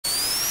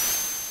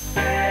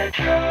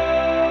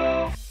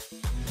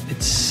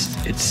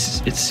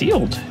It's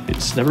sealed.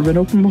 It's never been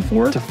opened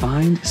before. To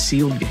find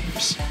sealed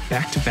games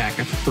back to back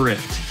at the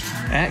thrift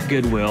at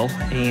Goodwill,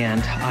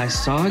 and I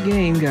saw a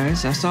game,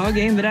 guys. I saw a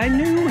game that I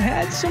knew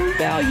had some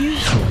value.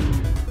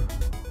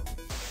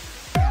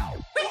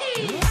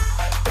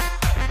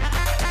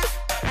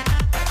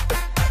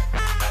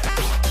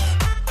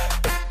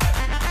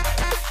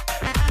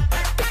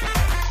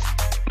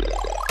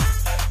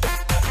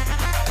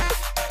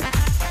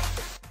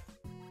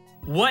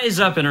 What is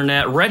up,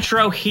 Internet?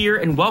 Retro here,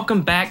 and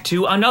welcome back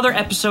to another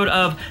episode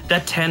of the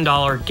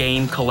 $10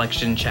 Game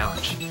Collection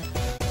Challenge.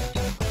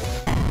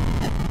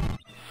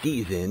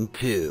 Season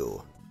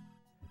 2.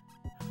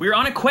 We're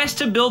on a quest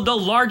to build the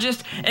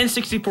largest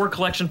N64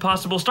 collection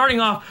possible, starting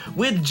off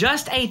with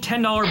just a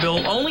 $10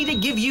 bill, only to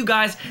give you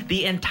guys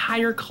the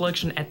entire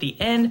collection at the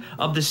end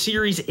of the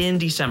series in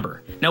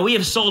December. Now, we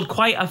have sold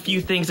quite a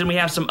few things, and we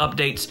have some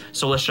updates,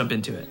 so let's jump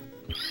into it.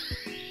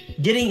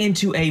 Getting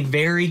into a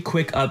very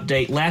quick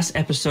update, last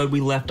episode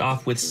we left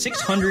off with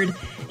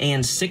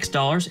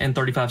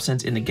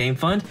 $606.35 in the game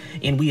fund,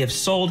 and we have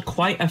sold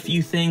quite a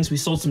few things. We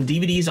sold some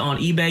DVDs on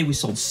eBay. We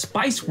sold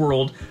Spice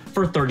World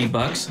for 30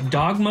 bucks,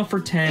 Dogma for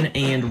 10,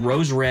 and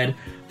Rose Red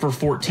for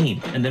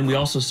 14. And then we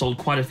also sold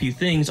quite a few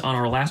things on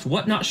our last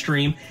Whatnot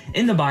stream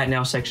in the Buy It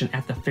Now section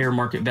at the fair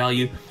market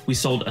value. We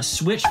sold a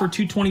Switch for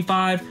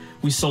 $225.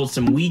 We sold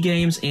some Wii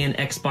games and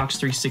Xbox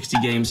 360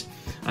 games,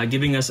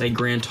 giving us a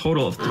grand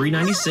total of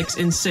 $396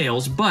 in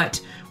sales, but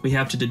we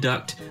have to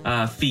deduct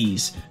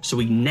fees. So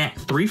we net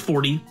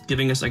 $340,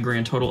 giving us a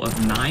grand total of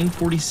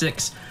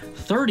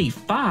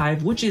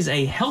 $946.35, which is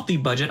a healthy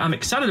budget. I'm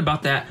excited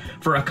about that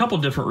for a couple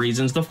different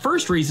reasons. The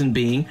first reason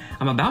being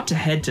I'm about to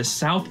head to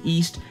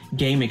Southeast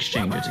Game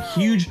Exchange. It's a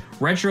huge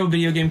retro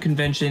video game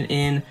convention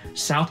in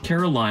South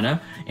Carolina,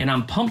 and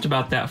I'm pumped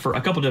about that for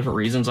a couple different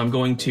reasons. I'm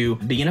going to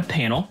be in a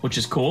panel, which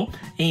is cool,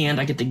 and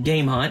I get to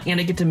game hunt, and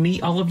I get to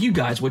meet all of you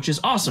guys, which is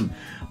awesome.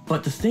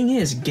 But the thing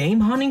is, game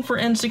hunting for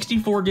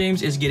N64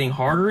 games is getting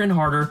harder and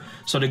harder,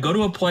 so to go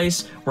to a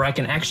place where I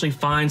can actually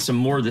find some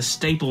more of the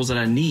staples that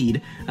I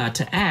need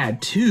to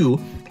add to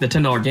the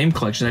 $10 game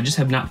collection I just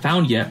have not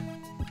found yet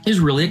is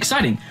really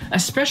exciting,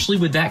 especially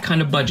with that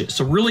kind of budget.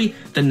 So really,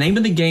 the name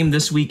of the game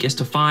this week is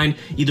to find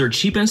either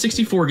cheap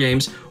N64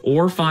 games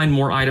or find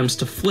more items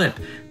to flip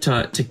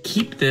to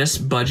keep this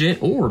budget,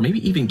 or maybe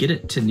even get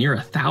it to near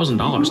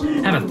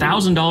 $1,000. Have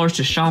 $1,000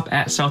 to shop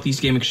at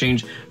Southeast Game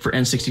Exchange for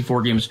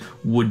N64 games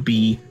would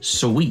be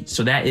sweet.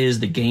 So that is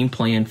the game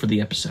plan for the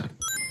episode.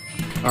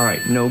 All right,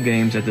 no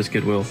games at this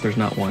Goodwill. There's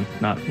not one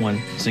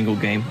single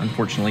game,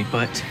 unfortunately,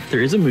 but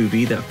there is a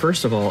movie that,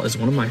 first of all, is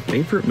one of my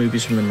favorite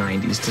movies from the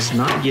 90s, does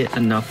not get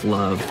enough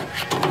love.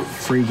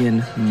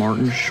 Friggin'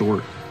 Martin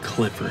Short,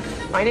 Clifford.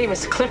 My name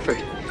is Clifford,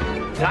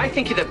 and I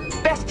think you're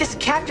the bestest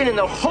captain in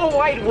the whole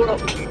wide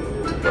world.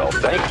 Well,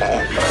 thank you.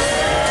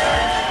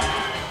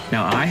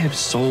 Now, I have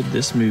sold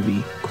this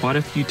movie quite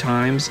a few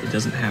times. It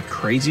doesn't have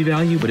crazy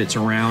value, but it's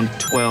around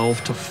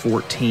 12 to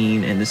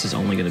 14, and this is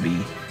only gonna be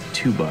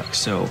 $2.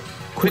 So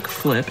quick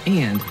flip,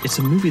 and it's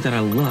a movie that I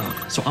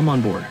love, so I'm on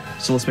board.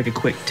 So let's make a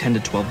quick 10 to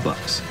 12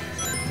 bucks.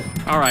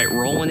 All right,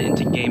 rolling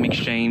into Game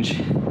Exchange.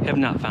 Have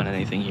not found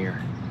anything here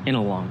in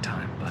a long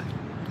time, but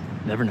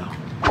never know.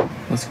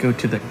 Let's go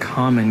to the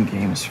common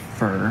games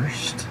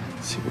first.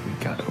 Let's see what we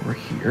got over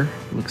here.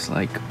 Looks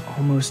like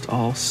almost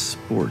all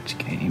sports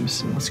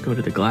games. Let's go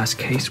to the glass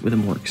case with the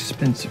more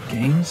expensive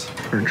games.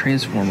 For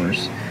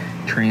Transformers,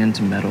 Trans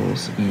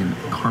Metals, and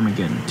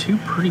Carmageddon. Two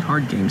pretty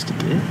hard games to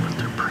get, but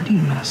they're pretty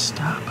messed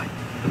up.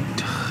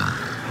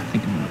 I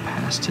think I'm gonna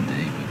pass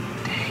today, but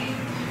dang.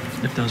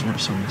 If those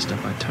weren't so messed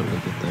up, I'd totally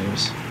get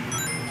those.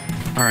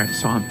 All right,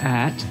 so I'm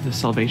at the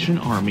Salvation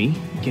Army.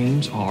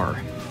 Games are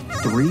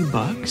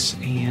 $3,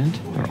 and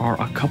there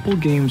are a couple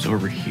games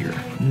over here.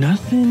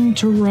 Nothing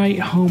to write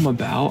home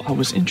about. I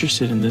was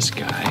interested in this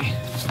guy.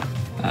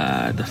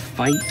 The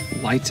Fight,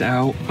 Lights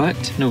Out,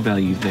 but no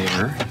value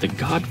there. The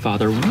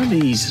Godfather, one of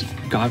these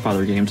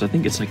Godfather games, I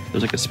think it's like,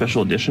 there's like a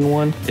special edition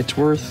one. It's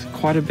worth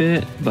quite a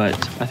bit, but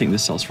I think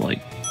this sells for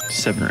like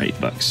 $7 or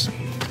 $8.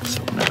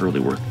 So not really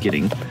worth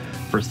getting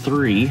for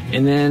 $3.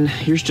 And then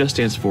here's Just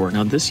Dance 4.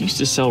 Now this used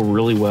to sell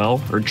really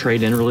well, or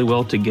trade in really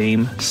well to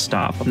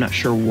GameStop. I'm not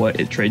sure what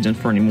it trades in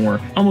for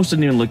anymore. Almost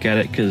didn't even look at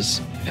it because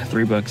at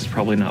 $3 is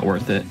probably not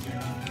worth it.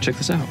 Check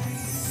this out.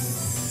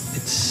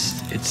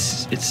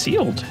 It's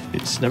sealed.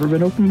 It's never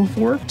been opened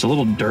before. It's a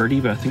little dirty,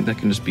 but I think that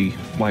can just be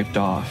wiped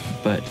off.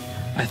 But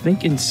I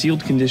think in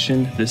sealed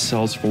condition, this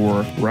sells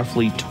for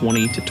roughly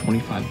 20 to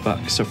 25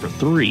 bucks. So for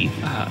 $3,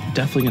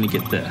 definitely gonna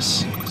get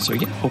this. So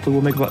yeah, hopefully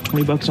we'll make about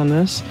 20 bucks on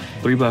this.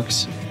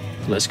 $3,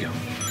 let's go.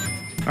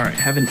 All right,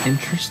 have an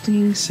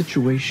interesting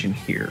situation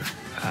here.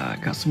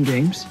 Got some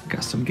games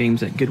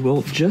at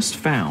Goodwill. Just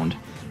found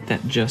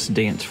that Just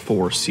Dance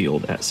 4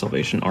 sealed at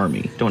Salvation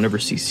Army. Don't ever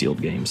see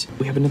sealed games.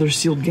 We have another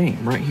sealed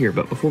game right here,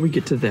 but before we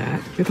get to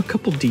that, we have a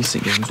couple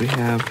decent games. We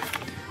have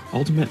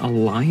Ultimate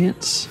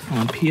Alliance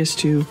on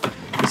PS2.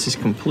 This is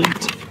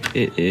complete.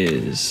 It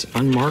is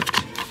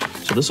unmarked,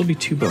 so this will be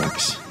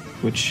 $2,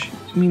 which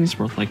I mean, it's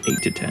worth like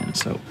 8 to 10.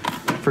 So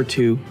for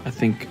 2, I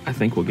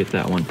think we'll get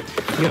that one.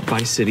 We got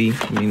Vice City.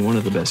 I mean, one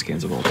of the best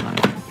games of all time.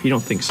 If you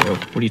don't think so,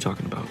 what are you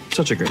talking about?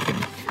 Such a great game.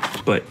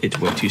 But it's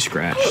way too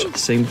scratched.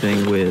 Same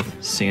thing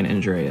with San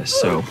Andreas.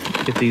 So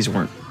if these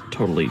weren't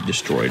totally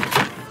destroyed,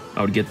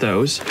 I would get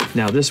those.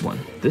 Now this one.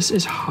 This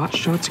is Hot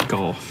Shots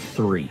Golf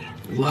 3.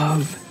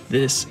 Love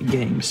this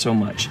game so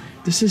much.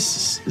 This is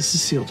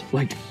sealed.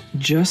 Like,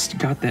 just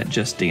got that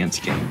Just Dance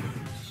game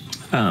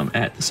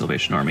at the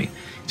Salvation Army.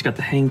 It's got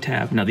the hang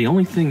tab. Now the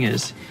only thing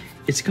is,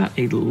 it's got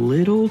a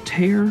little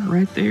tear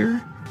right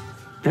there.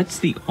 That's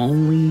the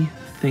only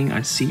thing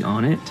I see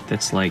on it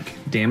that's like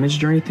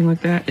damaged or anything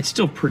like that. It's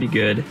still pretty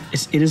good.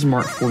 It is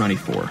marked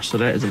 $4.94, so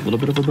that is a little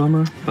bit of a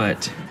bummer,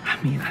 but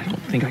I mean, I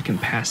don't think I can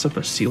pass up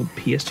a sealed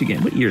PS2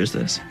 game. What year is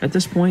this? At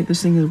this point,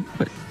 this thing is,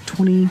 what,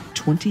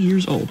 20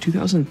 years old,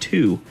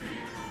 2002.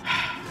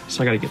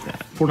 So I gotta get that.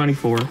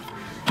 $4.94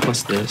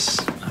 plus this.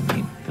 I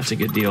mean, that's a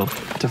good deal.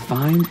 To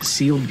find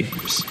sealed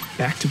games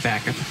back to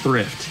back at the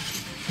thrift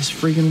is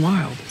freaking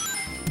wild.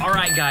 All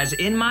right, guys,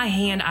 in my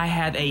hand, I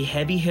have a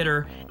heavy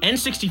hitter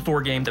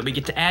N64 game that we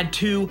get to add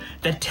to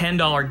the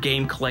 $10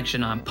 game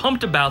collection. I'm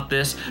pumped about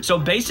this. So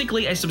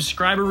basically, a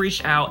subscriber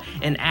reached out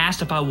and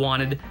asked if I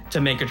wanted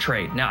to make a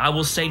trade. Now, I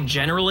will say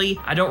generally,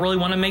 I don't really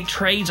want to make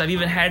trades. I've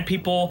even had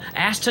people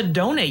ask to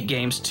donate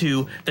games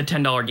to the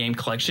 $10 game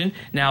collection.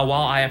 Now,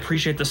 while I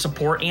appreciate the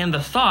support and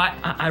the thought,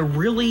 I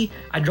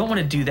don't want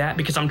to do that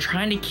because I'm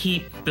trying to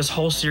keep this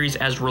whole series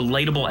as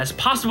relatable as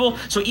possible.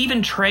 So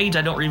even trades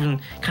I don't even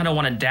kind of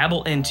want to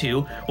dabble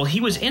into. Well, he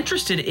was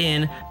interested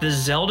in the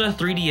Zelda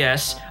 3DS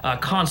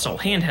console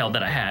handheld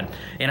that I had,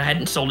 and I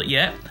hadn't sold it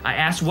yet. I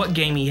asked what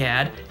game he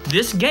had.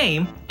 This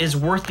game is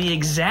worth the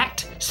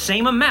exact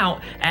same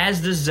amount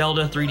as the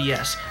Zelda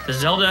 3DS. The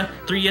Zelda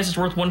 3DS is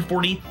worth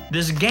 $140.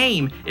 This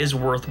game is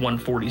worth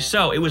 $140.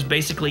 So it was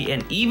basically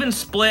an even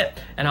split,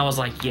 and I was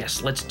like,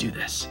 yes, let's do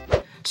this.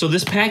 So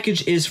this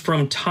package is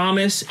from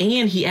Thomas,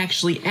 and he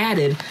actually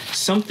added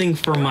something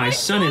for my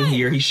son in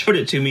here. He showed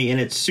it to me,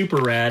 and it's super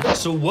rad.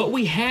 So what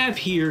we have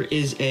here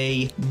is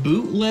a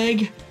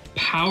bootleg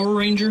Power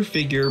Ranger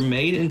figure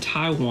made in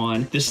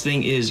Taiwan. This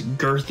thing is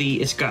girthy.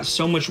 It's got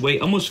so much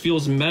weight, almost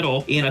feels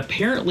metal. And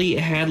apparently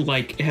it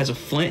has a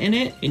flint in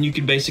it, and you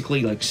could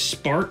basically like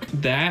spark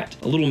that,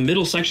 a little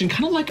middle section,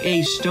 kind of like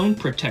a stone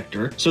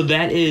protector. So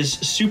that is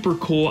super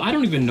cool. I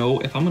don't even know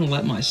if I'm gonna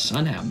let my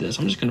son have this.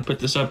 I'm just gonna put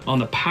this up on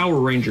the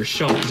Power Ranger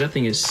shelf because that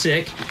thing is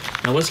sick.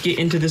 Now let's get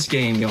into this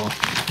game, y'all.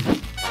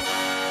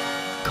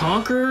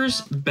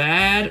 Conker's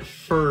Bad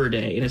Fur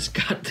Day, and it's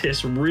got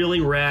this really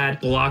rad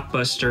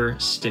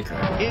Blockbuster sticker.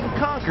 In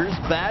Conker's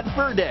Bad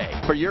Fur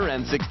Day for your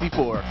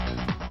N64.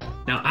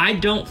 Now, I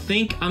don't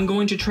think I'm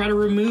going to try to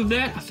remove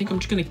that. I think I'm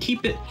just gonna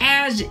keep it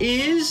as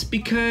is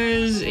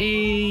because,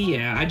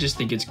 yeah, I just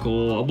think it's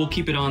cool. We'll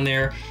keep it on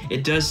there.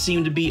 It does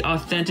seem to be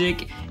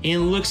authentic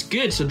and looks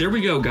good. So there we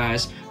go,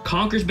 guys.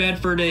 Conker's Bad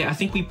Fur Day. I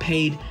think we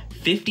paid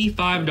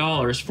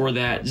 $55 for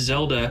that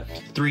Zelda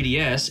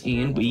 3DS,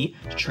 and we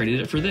traded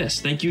it for this.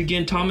 Thank you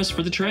again, Thomas,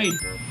 for the trade.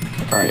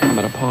 All right, I'm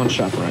at a pawn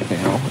shop right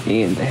now,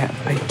 and they have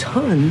a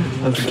ton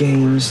of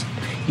games.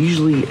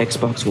 Usually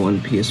Xbox One,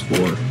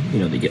 PS4, you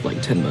know, they get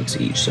like 10 bucks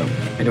each, so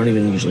I don't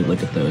even usually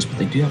look at those, but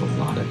they do have a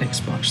lot of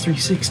Xbox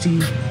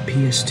 360,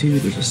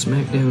 PS2, there's a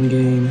SmackDown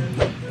game.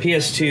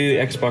 PS2,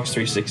 Xbox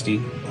 360.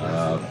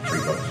 $3,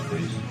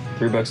 please.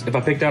 $3. If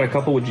I picked out a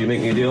couple, would you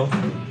make me a deal?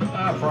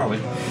 Probably.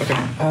 Okay.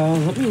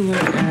 Let me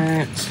look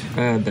at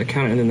the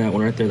counter, and then that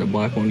one right there, the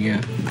black one,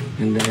 yeah.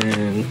 And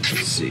then, let's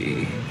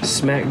see,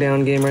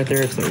 SmackDown game right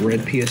there, it's the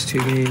red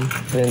PS2 game.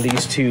 And then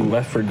these two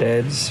Left 4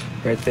 Deads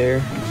right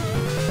there.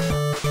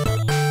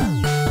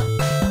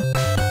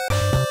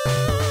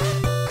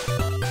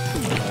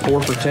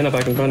 $4 for $10 if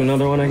I can find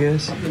another one, I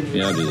guess.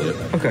 Yeah, I'll do that.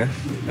 Okay.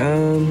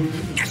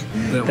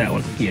 That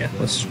one. Yeah,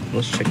 let's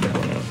check that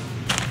one out.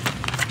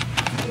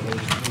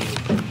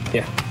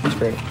 Yeah, that's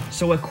great.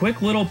 So a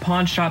quick little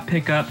pawn shop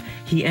pickup.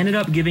 He ended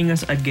up giving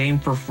us a game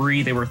for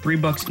free. They were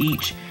 $3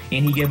 each,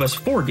 and he gave us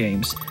 4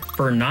 games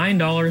for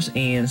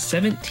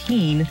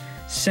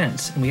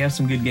 $9.17. And we have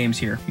some good games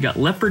here. We got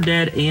Left 4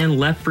 Dead and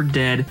Left 4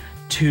 Dead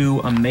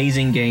 2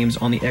 amazing games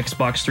on the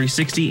Xbox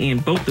 360,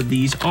 and both of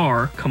these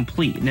are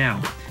complete.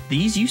 Now,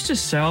 these used to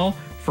sell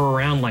for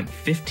around like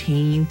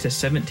 15 to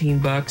 17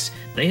 bucks.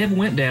 They have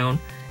went down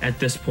at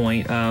this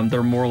point.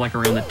 They're more like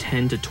around the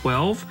 10 to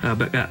 12,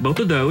 but got both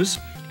of those.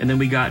 And then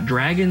we got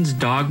Dragon's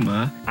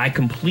Dogma. I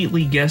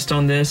completely guessed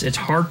on this. It's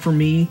hard for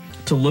me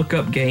to look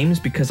up games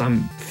because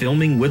I'm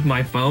filming with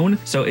my phone,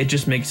 so it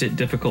just makes it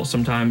difficult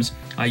sometimes.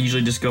 I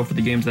usually just go for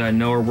the games that I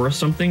know are worth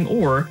something,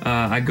 or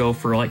I go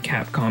for like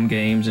Capcom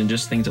games and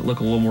just things that look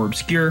a little more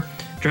obscure.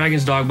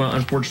 Dragon's Dogma,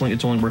 unfortunately,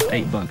 it's only worth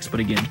 $8,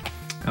 but again,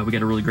 we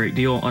got a really great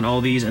deal on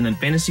all these. And then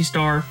Phantasy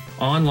Star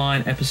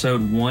Online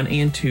Episode 1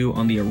 and 2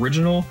 on the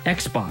original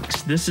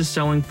Xbox. This is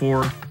selling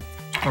for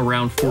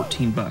around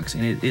 $14,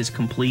 and it is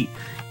complete.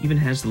 Even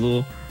has the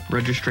little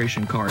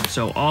registration card.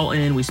 So all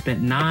in, we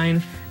spent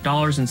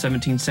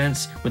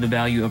 $9.17 with a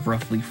value of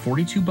roughly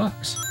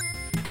 $42.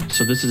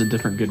 So this is a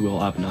different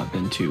Goodwill I've not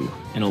been to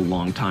in a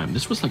long time.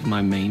 This was like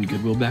my main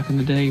Goodwill back in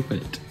the day,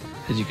 but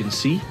as you can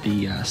see,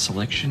 the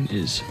selection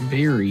is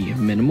very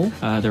minimal.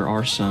 There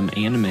are some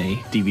anime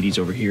DVDs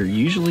over here.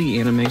 Usually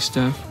anime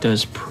stuff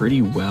does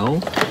pretty well,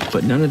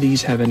 but none of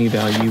these have any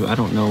value. I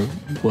don't know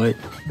what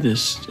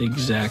this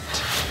exact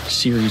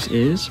series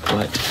is,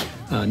 but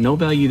no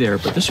value there.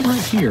 But this one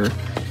right here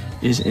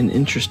is an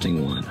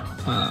interesting one.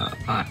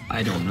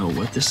 I don't know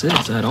what this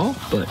is at all,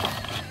 but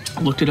I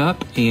looked it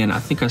up and I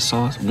think I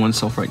saw one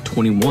sell for like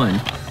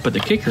 21, but the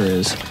kicker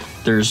is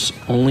there's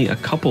only a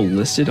couple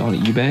listed on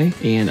eBay,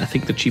 and I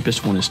think the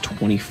cheapest one is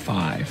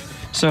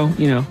 25. So,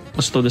 you know,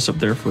 let's throw this up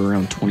there for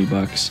around 20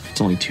 bucks.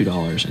 It's only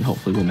 $2, and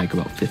hopefully we'll make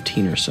about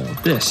 15 or so.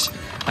 This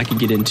I could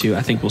get into.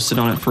 I think we'll sit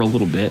on it for a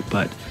little bit,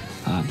 but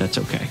that's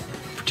okay.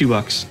 For 2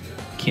 bucks,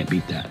 can't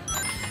beat that.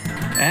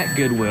 At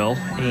Goodwill,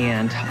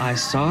 and I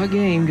saw a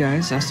game,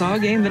 guys. I saw a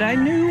game that I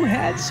knew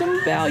had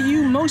some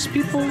value. Most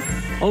people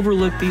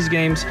overlook these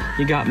games.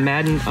 You got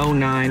Madden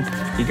 09,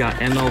 you got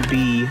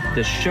MLB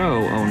The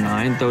Show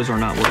 09. Those are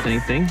not worth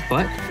anything,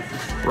 but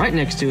right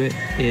next to it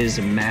is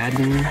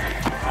Madden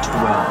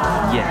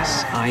 12.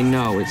 Yes, I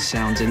know it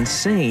sounds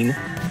insane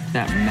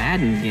that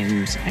Madden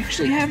games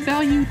actually have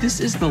value. This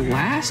is the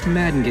last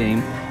Madden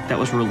game that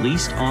was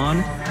released on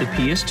the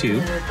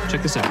PS2.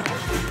 Check this out.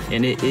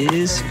 And it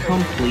is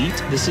complete.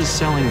 This is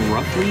selling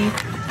roughly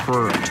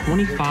for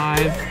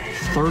 25,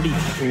 30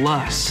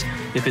 plus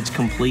if it's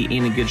complete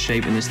and in good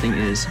shape. And this thing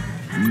is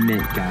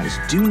mint, guys.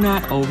 Do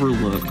not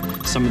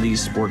overlook some of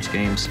these sports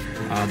games.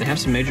 They have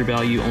some major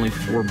value, only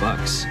 4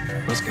 bucks.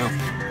 Let's go.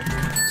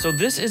 So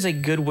this is a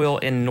Goodwill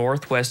in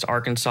Northwest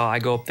Arkansas. I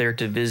go up there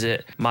to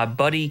visit my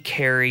buddy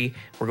Carrie.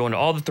 We're going to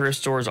all the thrift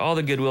stores, all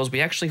the Goodwills.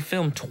 We actually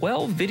filmed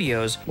 12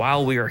 videos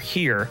while we are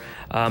here.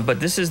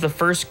 But this is the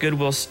first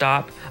Goodwill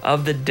stop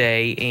of the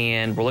day,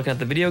 and we're looking at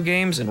the video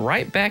games, and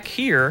right back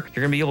here,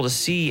 you're gonna be able to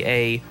see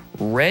a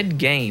red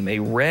game,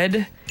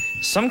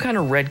 some kind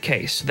of red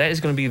case. So that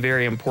is going to be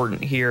very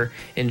important here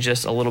in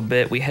just a little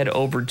bit. We head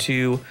over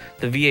to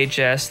the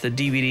VHS, the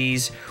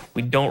DVDs.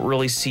 We don't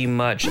really see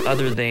much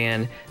other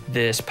than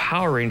this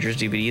Power Rangers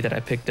DVD that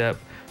I picked up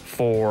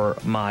for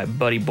my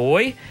buddy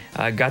boy.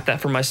 I got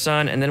that for my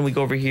son, and then we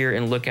go over here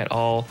and look at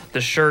all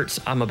the shirts.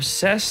 I'm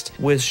obsessed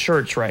with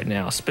shirts right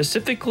now,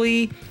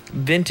 specifically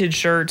vintage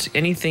shirts,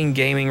 anything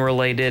gaming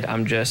related.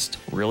 I'm just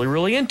really,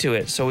 really into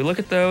it. So we look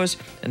at those,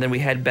 and then we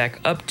head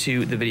back up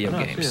to the video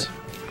games.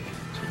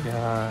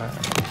 And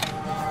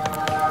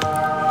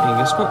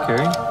guess what,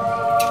 Carrie?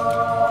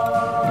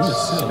 This is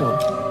sealed.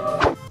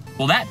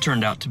 Well, that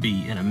turned out to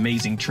be an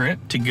amazing trip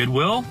to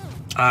Goodwill.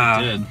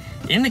 It did.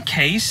 In the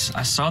case,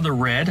 I saw the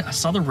red.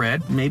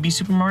 Maybe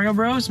Super Mario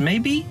Bros.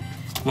 Maybe.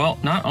 Well,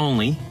 not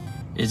only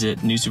is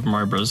it New Super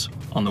Mario Bros.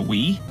 On the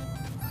Wii,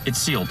 it's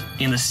sealed,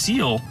 and the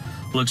seal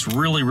looks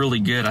really, really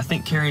good. I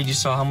think, Carrie, you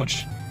saw how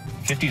much?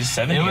 50 to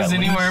 70. It was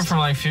anywhere from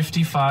like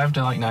 55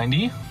 to like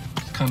 90.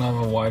 Kind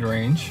of a wide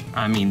range.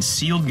 I mean,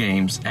 sealed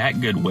games at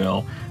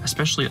Goodwill,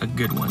 especially a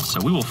good one. So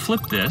we will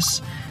flip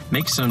this,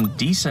 make some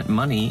decent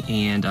money,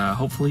 and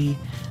hopefully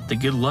the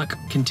good luck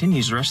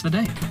continues the rest of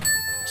the day.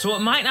 So it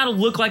might not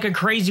look like a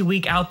crazy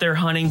week out there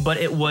hunting, but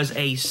it was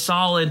a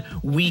solid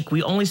week.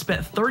 We only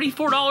spent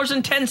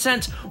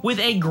 $34.10 with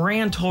a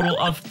grand total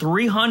of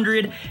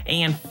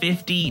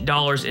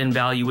 $350 in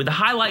value, with the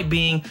highlight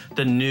being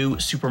the new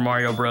Super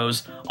Mario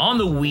Bros. On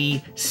the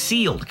Wii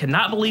sealed.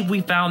 Cannot believe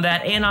we found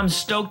that, and I'm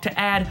stoked to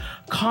add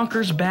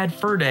Conker's Bad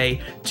Fur Day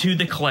to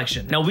the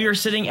collection. Now we are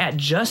sitting at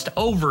just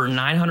over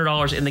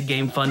 $900 in the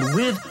game fund,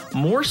 with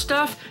more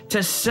stuff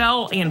to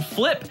sell and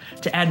flip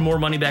to add more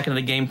money back into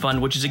the game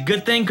fund, which is a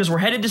good thing because we're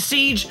headed to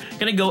Siege.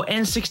 Gonna go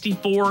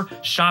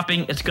N64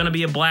 shopping. It's gonna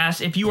be a blast.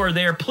 If you are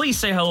there, please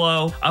say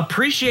hello.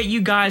 Appreciate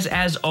you guys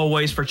as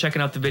always for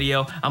checking out the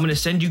video. I'm gonna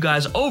send you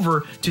guys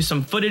over to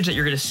some footage that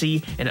you're gonna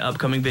see in an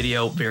upcoming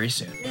video very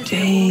soon.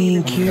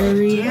 Dang,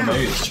 Carrie.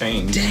 Maybe it's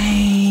changed.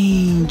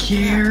 Dang,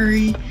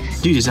 Carrie.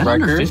 Dude, is that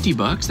under 50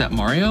 bucks, that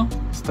Mario?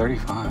 It's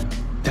 35.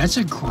 That's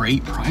a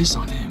great price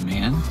on him,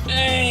 man.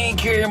 Dang,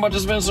 Carrie, I'm about to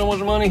spend so much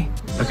money.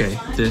 Okay,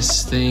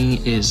 this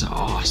thing is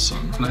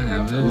awesome. Can I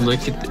have it?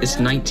 Look at it's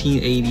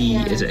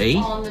 1988.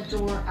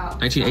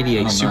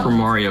 1988 Super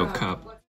Mario Cup.